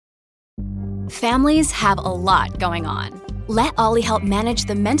Families have a lot going on. Let Ollie help manage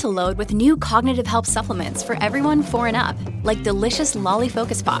the mental load with new cognitive help supplements for everyone 4 and up, like delicious Lolly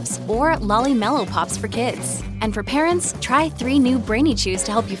Focus Pops or Lolly Mellow Pops for kids. And for parents, try 3 new Brainy Chews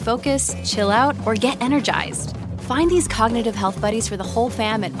to help you focus, chill out, or get energized. Find these cognitive health buddies for the whole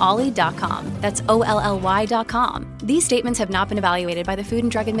fam at ollie.com. That's OLLY.com. These statements have not been evaluated by the Food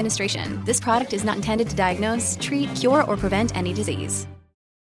and Drug Administration. This product is not intended to diagnose, treat, cure, or prevent any disease.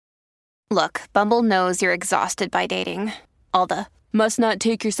 Look, Bumble knows you're exhausted by dating. All the, must not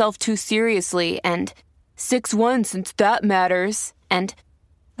take yourself too seriously, and 6'1" since that matters, and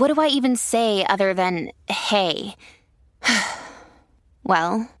what do I even say other than, hey?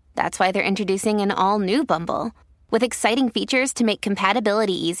 Well, that's why they're introducing an all-new Bumble, with exciting features to make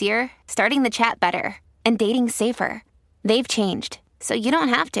compatibility easier, starting the chat better, and dating safer. They've changed, so you don't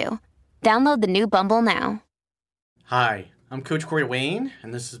have to. Download the new Bumble now. Hi, I'm Coach Corey Wayne,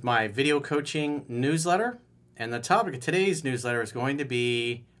 and this is my video coaching newsletter. And the topic of today's newsletter is going to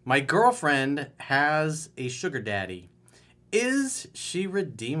be, my girlfriend has a sugar daddy. Is she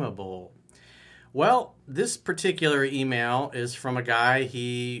redeemable? Well, this particular email is from a guy.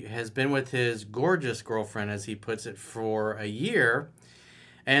 He has been with his gorgeous girlfriend, as he puts it, for a year.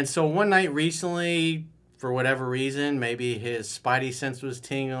 And so one night recently, for whatever reason, maybe his spidey sense was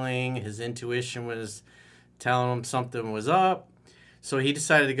tingling, his intuition was telling him something was up. So he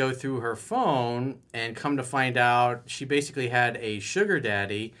decided to go through her phone, and come to find out she basically had a sugar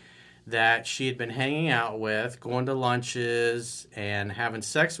daddy that she had been hanging out with, going to lunches and having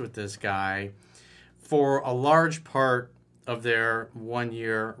sex with this guy for a large part of their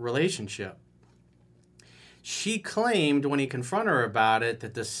 1-year relationship. She claimed when he confronted her about it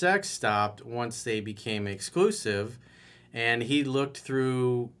that the sex stopped once they became exclusive, and he'd looked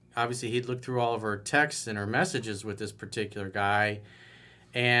through all of her texts and her messages with this particular guy,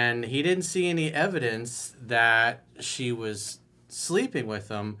 and he didn't see any evidence that she was sleeping with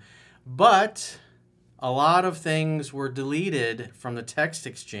him, but a lot of things were deleted from the text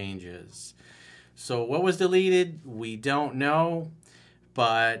exchanges. So what was deleted, we don't know,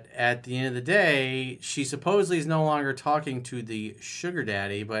 but at the end of the day, she supposedly is no longer talking to the sugar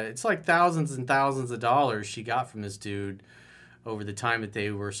daddy, but it's like thousands and thousands of dollars she got from this dude over the time that they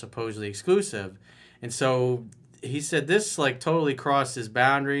were supposedly exclusive. And so he said this like totally crossed his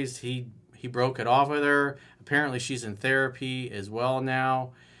boundaries. He broke it off with her. Apparently she's in therapy as well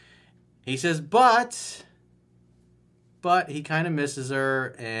now. He says, but he kind of misses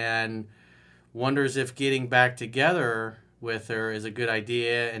her and wonders if getting back together with her is a good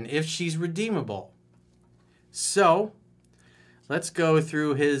idea and if she's redeemable. So let's go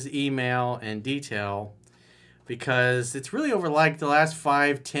through his email in detail, because it's really over like the last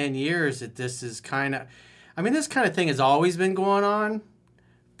 5-10 years that this is this kind of thing has always been going on,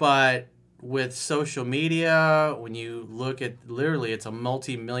 but with social media, when you look at, literally it's a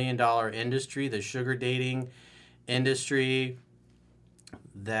multi-million-dollar industry, the sugar dating industry,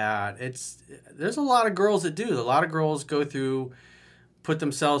 there's a lot of girls that do. A lot of girls put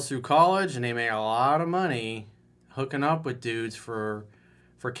themselves through college, and they make a lot of money hooking up with dudes for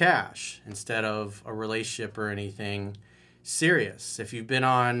cash instead of a relationship or anything serious. If you've been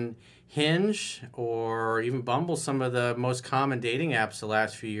on Hinge or even Bumble, some of the most common dating apps the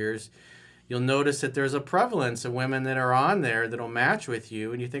last few years, you'll notice that there's a prevalence of women that are on there that'll match with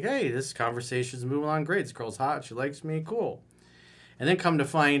you, and you think, hey, this conversation's moving along great. This girl's hot. She likes me. Cool. And then come to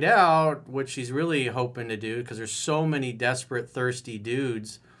find out what she's really hoping to do, because there's so many desperate, thirsty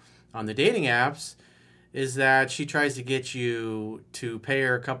dudes on the dating apps, is that she tries to get you to pay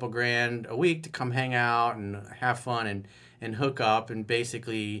her a couple grand a week to come hang out and have fun and hook up and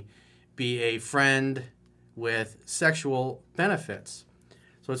basically be a friend with sexual benefits.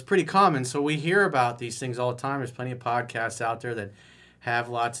 So it's pretty common. So we hear about these things all the time. There's plenty of podcasts out there that have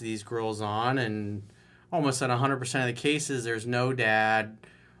lots of these girls on, and almost in 100% of the cases, there's no dad.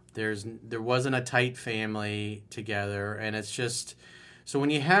 There wasn't a tight family together, and it's just... So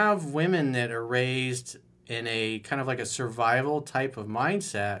when you have women that are raised in a kind of like a survival type of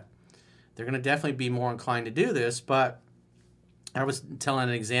mindset, they're going to definitely be more inclined to do this. But I was telling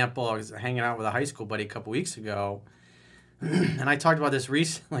an example. I was hanging out with a high school buddy a couple weeks ago, and I talked about this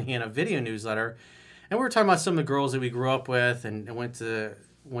recently in a video newsletter. And we were talking about some of the girls that we grew up with and went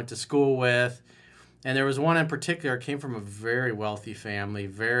to school with. And there was one in particular, came from a very wealthy family,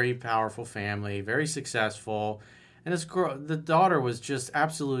 very powerful family, very successful. And this girl, the daughter, was just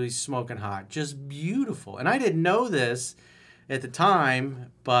absolutely smoking hot, just beautiful. And I didn't know this at the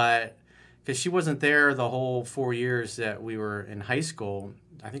time, but because she wasn't there the whole 4 years that we were in high school.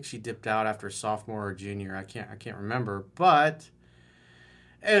 I think she dipped out after sophomore or junior. I can't remember. But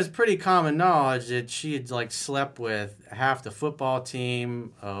it was pretty common knowledge that she had like slept with half the football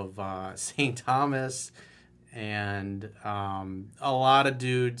team of St. Thomas and a lot of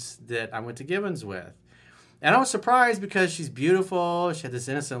dudes that I went to Gibbons with. And I was surprised because she's beautiful. She had this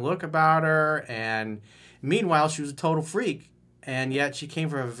innocent look about her. And meanwhile, she was a total freak. And yet she came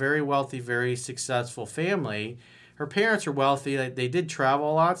from a very wealthy, very successful family. Her parents are wealthy. They did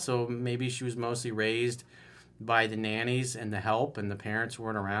travel a lot, so maybe she was mostly raised by the nannies and the help, and the parents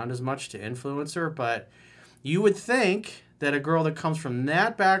weren't around as much to influence her. But you would think that a girl that comes from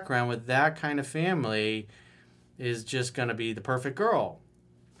that background with that kind of family is just going to be the perfect girl.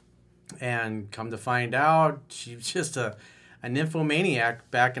 And come to find out, she was just a nymphomaniac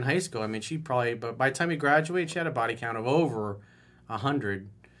back in high school. I mean, but by the time you graduate, she had a body count of over 100.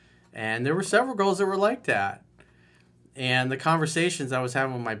 And there were several girls that were like that. And the conversations I was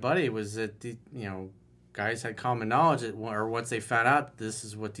having with my buddy was that, guys had common knowledge that, or once they found out this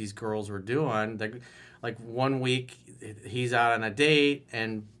is what these girls were doing. Like 1 week, he's out on a date,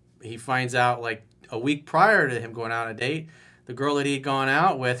 and he finds out like a week prior to him going out on a date, the girl that he had gone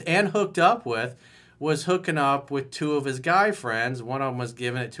out with and hooked up with was hooking up with two of his guy friends. One of them was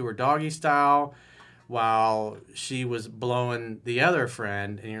giving it to her doggy style while she was blowing the other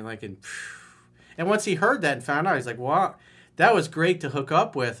friend. And you're like, and once he heard that and found out, he's like, well, that was great to hook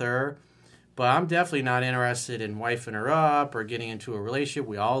up with her, but I'm definitely not interested in wifing her up or getting into a relationship.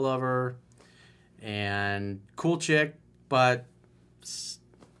 We all love her. And cool chick, but,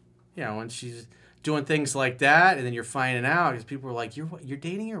 when she's doing things like that, and then you're finding out because people are like, "You're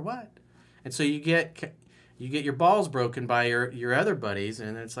dating her, what?" And so you get your balls broken by your other buddies,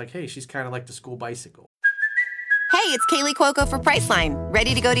 and it's like, hey, she's kind of like the school bicycle. Hey, it's Kaylee Cuoco for Priceline.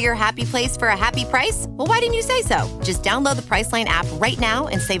 Ready to go to your happy place for a happy price? Well, why didn't you say so? Just download the Priceline app right now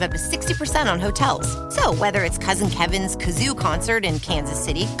and save up to 60% on hotels. So whether it's Cousin Kevin's Kazoo Concert in Kansas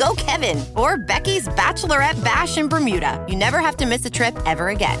City, go Kevin, or Becky's Bachelorette Bash in Bermuda, you never have to miss a trip ever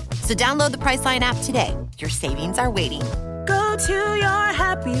again. So download the Priceline app today. Your savings are waiting. Go to your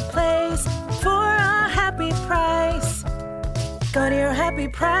happy place for a happy price. Go to your happy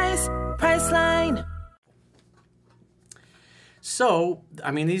price, Priceline. So, I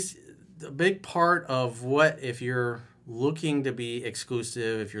mean, a big part of what, if you're looking to be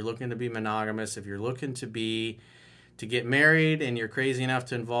exclusive, if you're looking to be monogamous, if you're looking to get married and you're crazy enough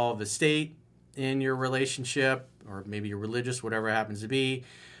to involve the state in your relationship, or maybe you're religious, whatever it happens to be,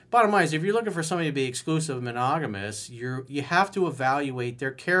 bottom line is, if you're looking for somebody to be exclusive and monogamous, you have to evaluate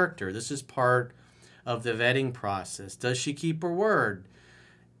their character. This is part of the vetting process. Does she keep her word?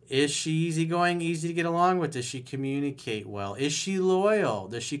 Is she easygoing, easy to get along with? Does she communicate well? Is she loyal?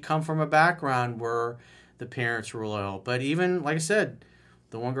 Does she come from a background where the parents were loyal? But even, like I said,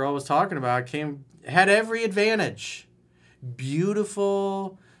 the one girl I was talking about had every advantage.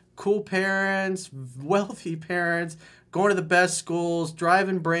 Beautiful, cool parents, wealthy parents, going to the best schools,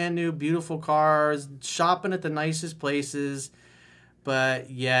 driving brand new, beautiful cars, shopping at the nicest places. But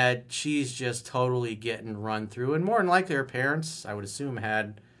yet she's just totally getting run through. And more than likely her parents, I would assume,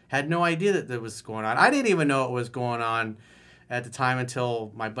 had no idea that was going on. I didn't even know it was going on at the time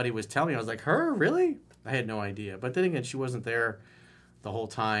until my buddy was telling me. I was like, her? Really? I had no idea. But then again, she wasn't there the whole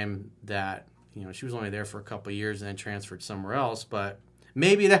time that, she was only there for a couple of years and then transferred somewhere else. But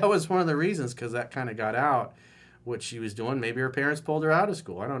maybe that was one of the reasons, because that kind of got out what she was doing. Maybe her parents pulled her out of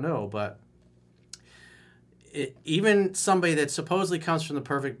school. I don't know. But even somebody that supposedly comes from the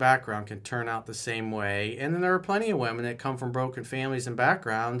perfect background can turn out the same way. And then there are plenty of women that come from broken families and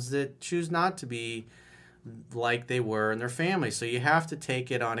backgrounds that choose not to be like they were in their family. So you have to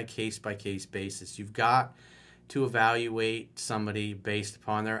take it on a case-by-case basis. You've got to evaluate somebody based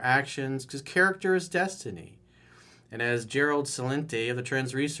upon their actions, because character is destiny. And as Gerald Celente of the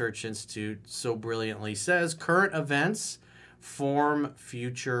Trends Research Institute so brilliantly says, current events form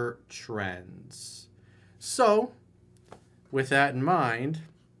future trends. So, with that in mind,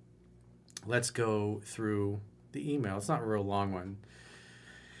 let's go through the email. It's not a real long one.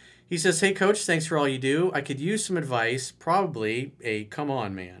 He says, "Hey, Coach, thanks for all you do. I could use some advice, probably a come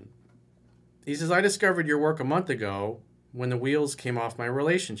on man." He says, "I discovered your work a month ago when the wheels came off my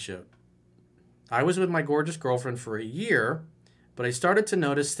relationship. I was with my gorgeous girlfriend for a year, but I started to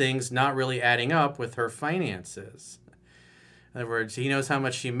notice things not really adding up with her finances. In other words, he knows how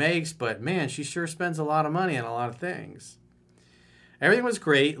much she makes, but man, she sure spends a lot of money on a lot of things. Everything was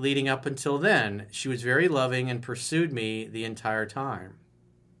great leading up until then. She was very loving and pursued me the entire time.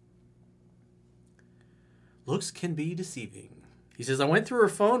 Looks can be deceiving." He says, "I went through her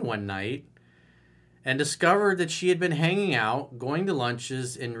phone one night and discovered that she had been hanging out, going to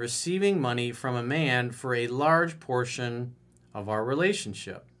lunches, and receiving money from a man for a large portion of our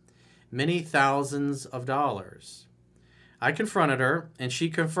relationship. Many thousands of dollars. I confronted her, and she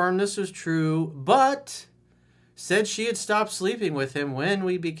confirmed this was true, but said she had stopped sleeping with him when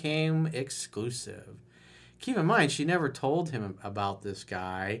we became exclusive. Keep in mind, she never told him about this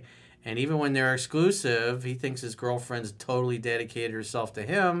guy, and even when they're exclusive, he thinks his girlfriend's totally dedicated herself to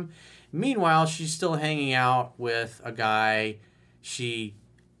him. Meanwhile, she's still hanging out with a guy she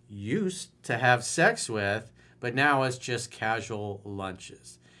used to have sex with, but now it's just casual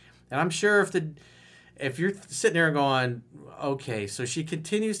lunches. And I'm sure if you're sitting there going, okay, so she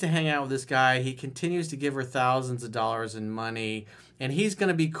continues to hang out with this guy, he continues to give her thousands of dollars in money, and he's going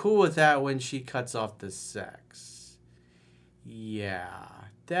to be cool with that when she cuts off the sex. Yeah,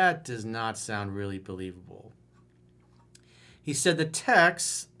 that does not sound really believable. He said the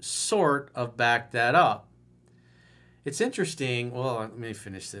texts sort of backed that up. It's interesting. Well, let me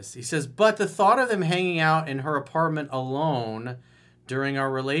finish this. He says, but the thought of them hanging out in her apartment alone during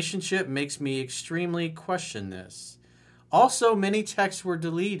our relationship makes me extremely question this. Also, many texts were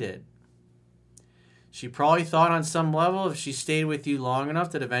deleted. She probably thought on some level if she stayed with you long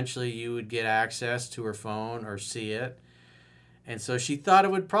enough that eventually you would get access to her phone or see it. And so she thought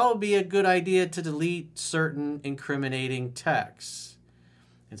it would probably be a good idea to delete certain incriminating texts.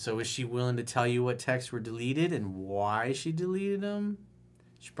 And so is she willing to tell you what texts were deleted and why she deleted them?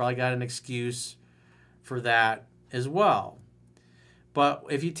 She probably got an excuse for that as well. But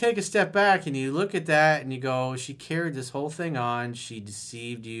if you take a step back and you look at that and you go, she carried this whole thing on, she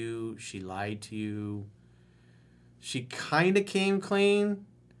deceived you, she lied to you, she kind of came clean,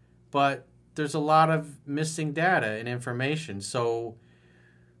 but there's a lot of missing data and information. So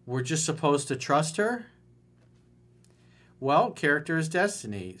we're just supposed to trust her? Well, character is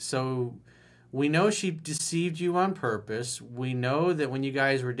destiny. So we know she deceived you on purpose. We know that when you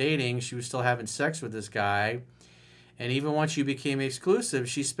guys were dating, she was still having sex with this guy. And even once you became exclusive,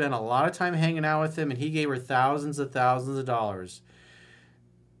 she spent a lot of time hanging out with him, and he gave her thousands of dollars.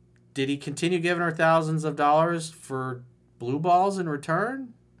 Did he continue giving her thousands of dollars for blue balls in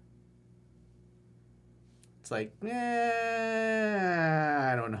return? It's like, I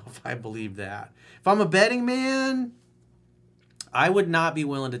don't know if I believe that. If I'm a betting man, I would not be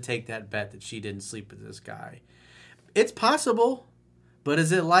willing to take that bet that she didn't sleep with this guy. It's possible, but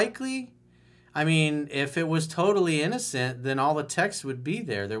is it likely? I mean, if it was totally innocent, then all the text would be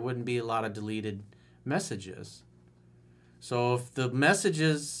there. There wouldn't be a lot of deleted messages. So if the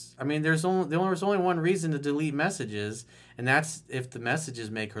messages, I mean, there's only one reason to delete messages, and that's if the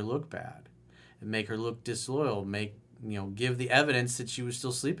messages make her look bad, and make her look disloyal, give the evidence that she was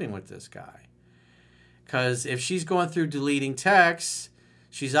still sleeping with this guy. Because if she's going through deleting texts,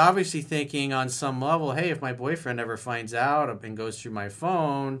 she's obviously thinking on some level, hey, if my boyfriend ever finds out and goes through my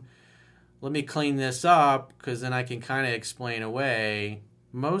phone, let me clean this up, because then I can kind of explain away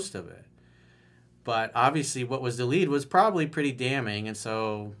most of it. But obviously what was deleted was probably pretty damning, and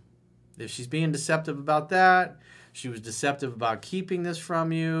so if she's being deceptive about that, she was deceptive about keeping this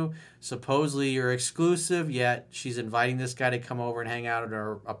from you, supposedly you're exclusive, yet she's inviting this guy to come over and hang out at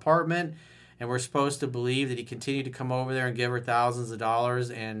her apartment, and we're supposed to believe that he continued to come over there and give her thousands of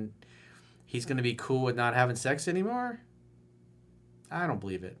dollars, and he's going to be cool with not having sex anymore? I don't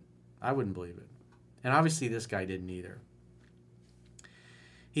believe it. I wouldn't believe it. And obviously this guy didn't either.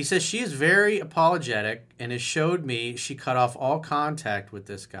 He says she is very apologetic and has showed me she cut off all contact with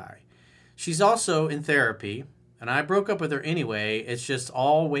this guy. She's also in therapy, and I broke up with her anyway. It's just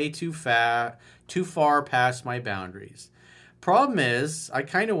all way too far past my boundaries. Problem is, I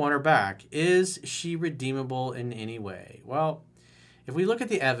kind of want her back. Is she redeemable in any way? Well, if we look at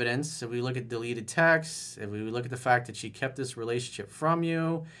the evidence, if we look at deleted texts, if we look at the fact that she kept this relationship from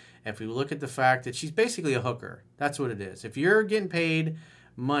you, if we look at the fact that she's basically a hooker, that's what it is. If you're getting paid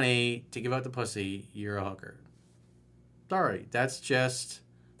money to give out the pussy, you're a hooker. Sorry, that's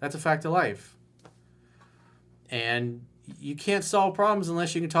a fact of life. And you can't solve problems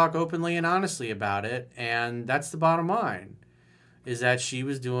unless you can talk openly and honestly about it. And that's the bottom line, is that she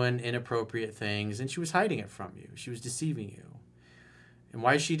was doing inappropriate things and she was hiding it from you. She was deceiving you. And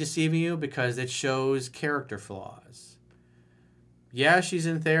why is she deceiving you? Because it shows character flaws. Yeah, she's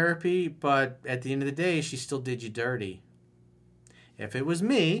in therapy, but at the end of the day, she still did you dirty. If it was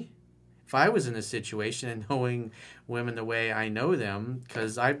me, if I was in a situation and knowing women the way I know them,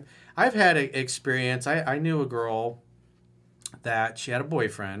 because I've had an experience. I knew a girl that she had a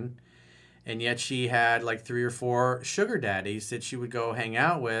boyfriend, and yet she had like 3 or 4 sugar daddies that she would go hang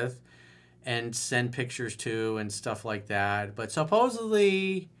out with and send pictures to and stuff like that, but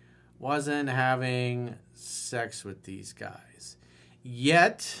supposedly wasn't having sex with these guys.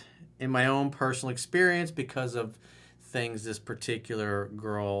 Yet, in my own personal experience, because of things this particular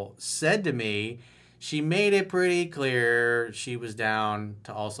girl said to me, she made it pretty clear she was down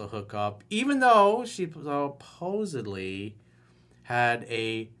to also hook up, even though she supposedly had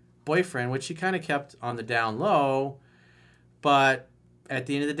a boyfriend, which she kind of kept on the down low. But at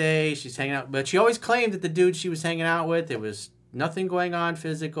the end of the day, she's hanging out. But she always claimed that the dude she was hanging out with, there was nothing going on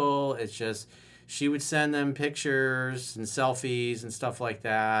physical. It's just she would send them pictures and selfies and stuff like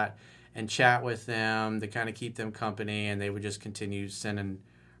that and chat with them to kind of keep them company. And they would just continue sending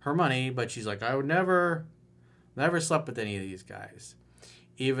her money. But she's like, I would never slept with any of these guys.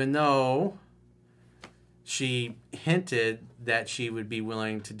 Even though she hinted that she would be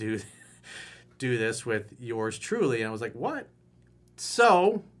willing to do this with yours truly. And I was like, what?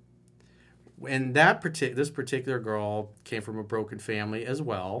 So, and this particular girl came from a broken family as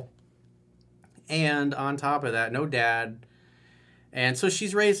well. And on top of that, no dad. And so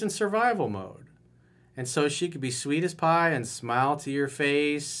she's raised in survival mode. And so she could be sweet as pie and smile to your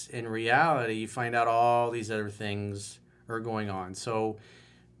face. In reality, you find out all these other things are going on. So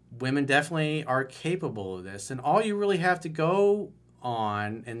women definitely are capable of this. And all you really have to go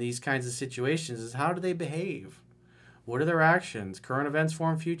on in these kinds of situations is how do they behave? What are their actions? Current events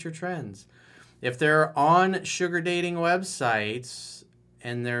form future trends. If they're on sugar dating websites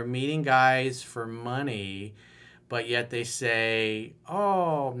and they're meeting guys for money, but yet they say,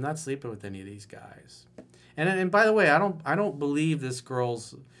 "Oh, I'm not sleeping with any of these guys." And by the way, I don't believe this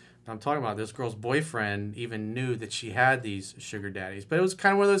girl's boyfriend even knew that she had these sugar daddies. But it was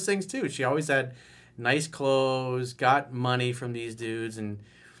kind of one of those things too. She always had nice clothes, got money from these dudes, and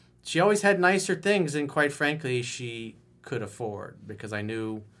she always had nicer things than, quite frankly, she could afford, because I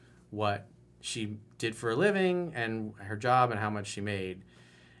knew what she did for a living and her job and how much she made.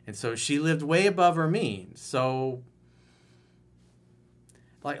 And so she lived way above her means. So,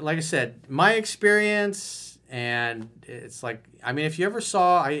 like I said, my experience, and it's like, I mean, if you ever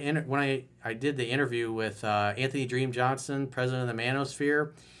saw, when I did the interview with Anthony Dream Johnson, president of the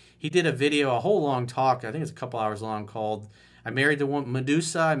Manosphere, he did a video, a whole long talk, I think it's a couple hours long, called I Married the Woman,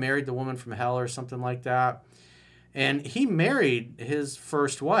 Medusa, I Married the Woman from Hell, or something like that. And he married his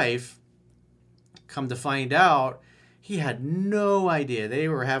first wife. Come to find out, he had no idea. They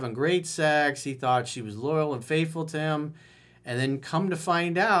were having great sex. He thought she was loyal and faithful to him. And then come to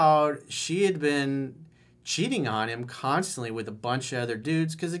find out, she had been cheating on him constantly with a bunch of other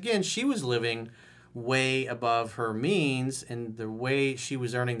dudes. Because, again, she was living way above her means. And the way she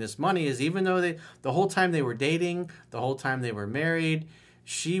was earning this money is, even though the whole time they were dating, the whole time they were married,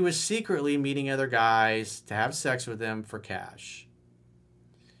 she was secretly meeting other guys to have sex with them for cash.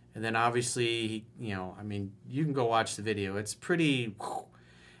 And then obviously, I mean, you can go watch the video. It's pretty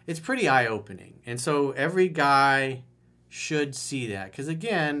eye-opening. And so every guy should see that. Because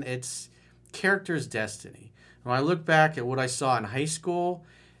again, it's character's destiny. When I look back at what I saw in high school,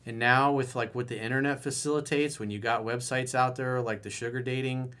 and now with like what the internet facilitates, when you got websites out there like the sugar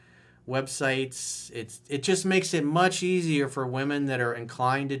dating websites, it just makes it much easier for women that are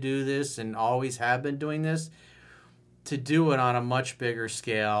inclined to do this and always have been doing this, to do it on a much bigger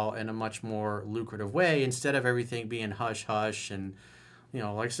scale in a much more lucrative way, instead of everything being hush hush. And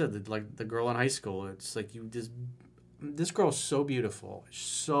like I said, like the girl in high school, it's like this girl's so beautiful,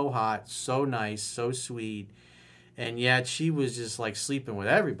 so hot, so nice, so sweet, and yet she was just like sleeping with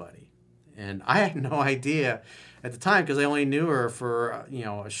everybody. And I had no idea at the time, because I only knew her for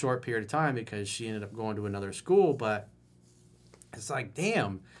a short period of time, because she ended up going to another school. But it's like,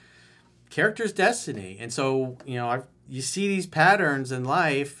 damn, character's destiny. And so, you see these patterns in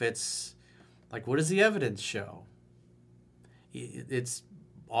life. It's like, what does the evidence show? It's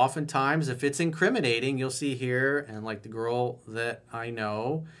oftentimes, if it's incriminating, you'll see here, and like the girl that I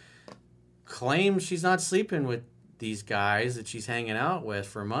know claims she's not sleeping with these guys that she's hanging out with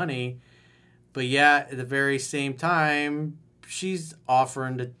for money, but yet at the very same time, she's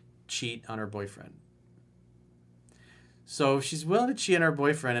offering to cheat on her boyfriend. So she's willing to cheat on her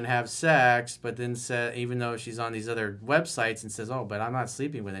boyfriend and have sex, but then even though she's on these other websites and says, "Oh, but I'm not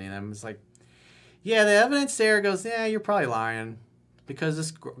sleeping with any of them," it's like, yeah, the evidence there goes, yeah, you're probably lying, because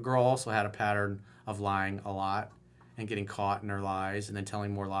this girl also had a pattern of lying a lot and getting caught in her lies and then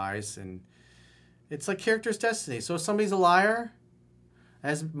telling more lies. And it's like character's destiny. So if somebody's a liar,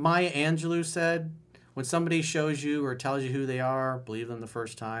 as Maya Angelou said, when somebody shows you or tells you who they are, believe them the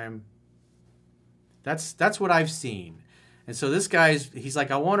first time. That's what I've seen. And so this he's like,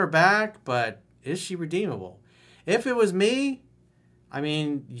 I want her back, but is she redeemable? If it was me, I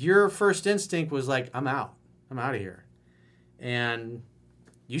mean, your first instinct was like, I'm out of here. And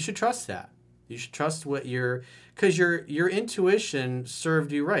you should trust that. You should trust because your intuition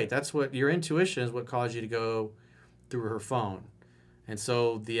served you right. That's what your intuition is, what caused you to go through her phone. And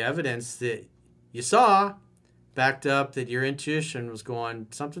so the evidence that you saw backed up that your intuition was going,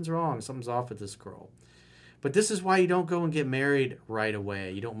 something's wrong, something's off with this girl. But this is why you don't go and get married right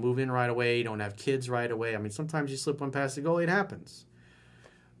away. You don't move in right away. You don't have kids right away. I mean, sometimes you slip one past the goalie, it happens.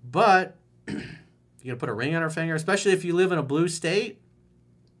 But you're going to put a ring on her finger, especially if you live in a blue state.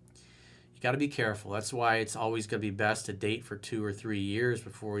 You got to be careful. That's why it's always going to be best to date for 2 or 3 years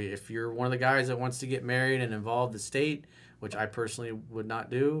before you, if you're one of the guys that wants to get married and involve the state, which I personally would not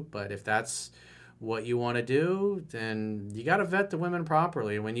do, but if that's what you want to do, then you got to vet the women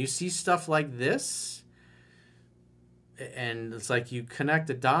properly. When you see stuff like this, and it's like you connect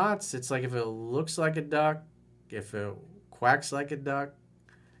the dots, it's like if it looks like a duck, if it quacks like a duck,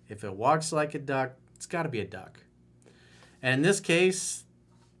 if it walks like a duck, it's got to be a duck. And in this case,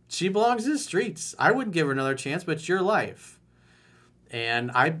 she belongs to the streets. I wouldn't give her another chance, but it's your life. And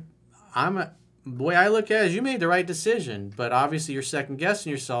the way I look at it is you made the right decision, but obviously you're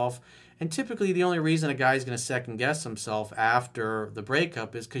second-guessing yourself. And typically the only reason a guy's going to second-guess himself after the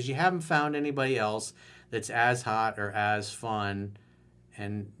breakup is because you haven't found anybody else that's as hot or as fun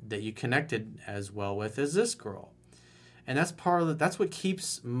and that you connected as well with as this girl. And that's what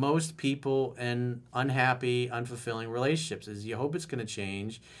keeps most people in unhappy, unfulfilling relationships, is you hope it's going to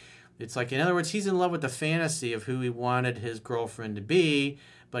change. It's like, in other words, he's in love with the fantasy of who he wanted his girlfriend to be,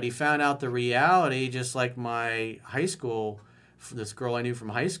 but he found out the reality, just like my high school, this girl I knew from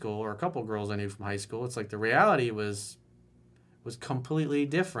high school, or a couple girls I knew from high school. It's like the reality was completely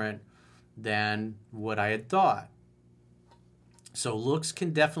different than what I had thought. So looks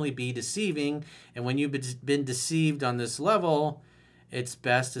can definitely be deceiving, and when you've been deceived on this level, it's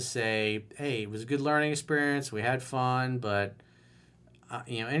best to say, hey, it was a good learning experience, we had fun, but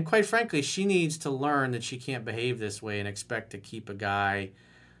and quite frankly, she needs to learn that she can't behave this way and expect to keep a guy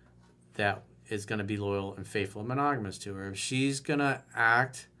that is going to be loyal and faithful and monogamous to her. If she's going to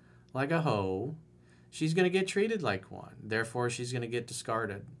act like a hoe, she's going to get treated like one. Therefore, she's going to get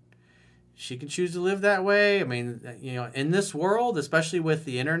discarded. She can choose to live that way. I mean, in this world, especially with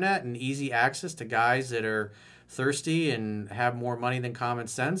the internet and easy access to guys that are thirsty and have more money than common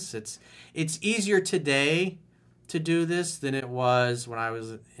sense, it's easier today to do this than it was when I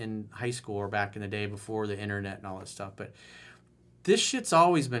was in high school or back in the day before the internet and all that stuff. But this shit's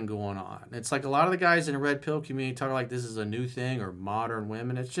always been going on. It's like a lot of the guys in the red pill community talk like this is a new thing or modern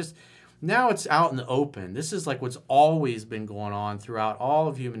women. It's just, now it's out in the open. This is like what's always been going on throughout all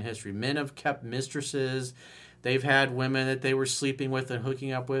of human history. Men have kept mistresses. They've had women that they were sleeping with and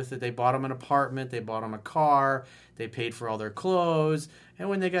hooking up with, that they bought them an apartment, they bought them a car, they paid for all their clothes. And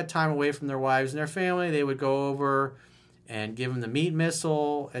when they got time away from their wives and their family, they would go over and give them the meat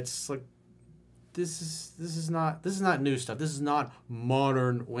missile. It's like, this is not new stuff. This is not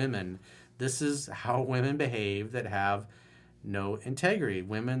modern women. This is how women behave that have no integrity.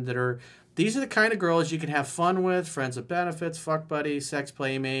 Women that these are the kind of girls you can have fun with, friends with benefits, fuck buddy, sex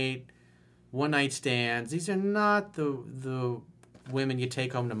playmate, one night stands. These are not the women you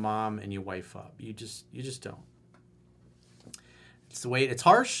take home to mom and you wife up. You just don't. It's the way it's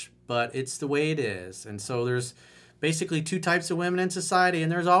harsh, but it's the way it is. And so there's basically 2 types of women in society,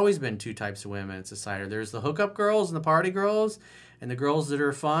 and there's always been 2 types of women in society. There's the hookup girls and the party girls, and the girls that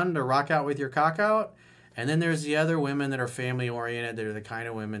are fun to rock out with your cock out. And then there's the other women that are family-oriented, that are the kind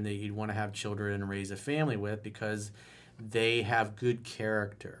of women that you'd want to have children and raise a family with because they have good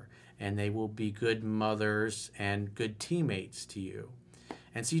character and they will be good mothers and good teammates to you.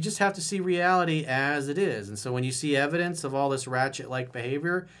 And so you just have to see reality as it is. And so when you see evidence of all this ratchet-like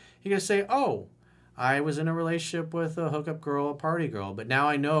behavior, you're going to say, oh, I was in a relationship with a hookup girl, a party girl, but now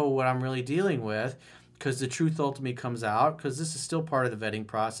I know what I'm really dealing with, because the truth ultimately comes out, because this is still part of the vetting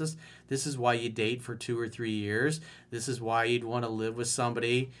process. This is why you date for 2 or 3 years. This is why you'd want to live with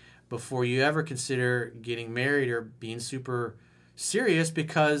somebody before you ever consider getting married or being super serious,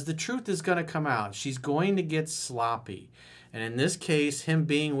 because the truth is going to come out. She's going to get sloppy. And in this case, him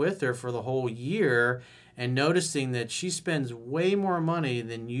being with her for the whole year and noticing that she spends way more money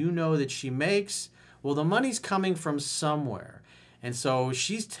than you know that she makes, well, the money's coming from somewhere. And so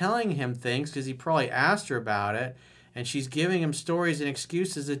she's telling him things because he probably asked her about it, and she's giving him stories and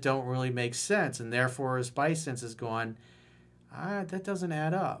excuses that don't really make sense, and therefore his spice sense is going, that doesn't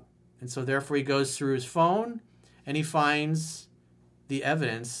add up. And so therefore he goes through his phone and he finds the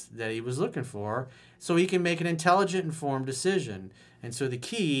evidence that he was looking for so he can make an intelligent, informed decision. And so the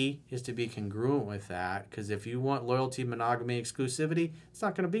key is to be congruent with that, because if you want loyalty, monogamy, exclusivity, it's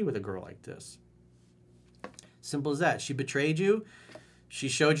not going to be with a girl like this. Simple as that. She betrayed you. She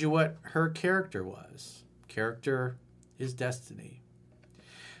showed you what her character was. Character is destiny.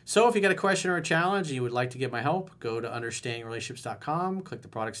 So if you got a question or a challenge and you would like to get my help, go to understandingrelationships.com, click the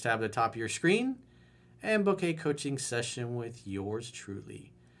products tab at the top of your screen, and book a coaching session with yours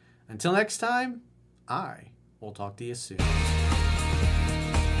truly. Until next time, I will talk to you soon.